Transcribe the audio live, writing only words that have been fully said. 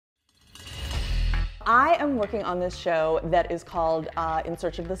I am working on this show that is called In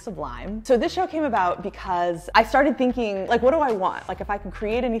Search of the Sublime. So this show came about because I started thinking, like, what do I want? Like, if I could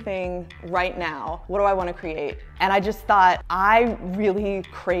create anything right now, what do I want to create? And I just thought, I really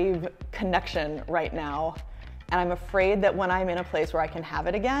crave connection right now. And I'm afraid that when I'm in a place where I can have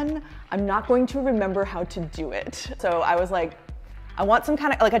it again, I'm not going to remember how to do it. So I was like, I want some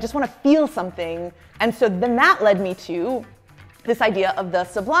kind of, like, I just want to feel something. And so then that led me to this idea of the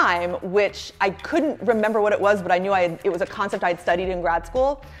Sublime, which I couldn't remember what it was, but I knew it was a concept I had studied in grad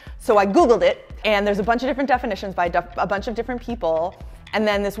school. So I Googled it, and there's a bunch of different definitions by a bunch of different people. And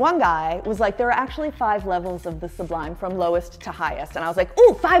then this one guy was like, there are actually 5 levels of the Sublime from lowest to highest. And I was like,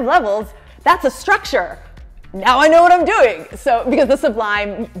 ooh, 5 levels? That's a structure. Now I know what I'm doing. So, because the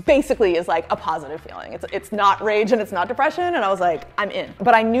Sublime basically is like a positive feeling. It's not rage and it's not depression, and I was like, I'm in.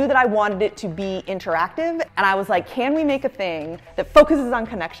 But I knew that I wanted it to be interactive, and I was like, can we make a thing that focuses on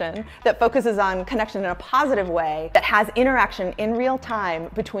connection in a positive way, that has interaction in real time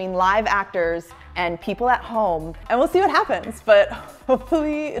between live actors and people at home, and we'll see what happens, but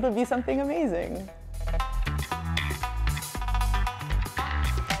hopefully it'll be something amazing.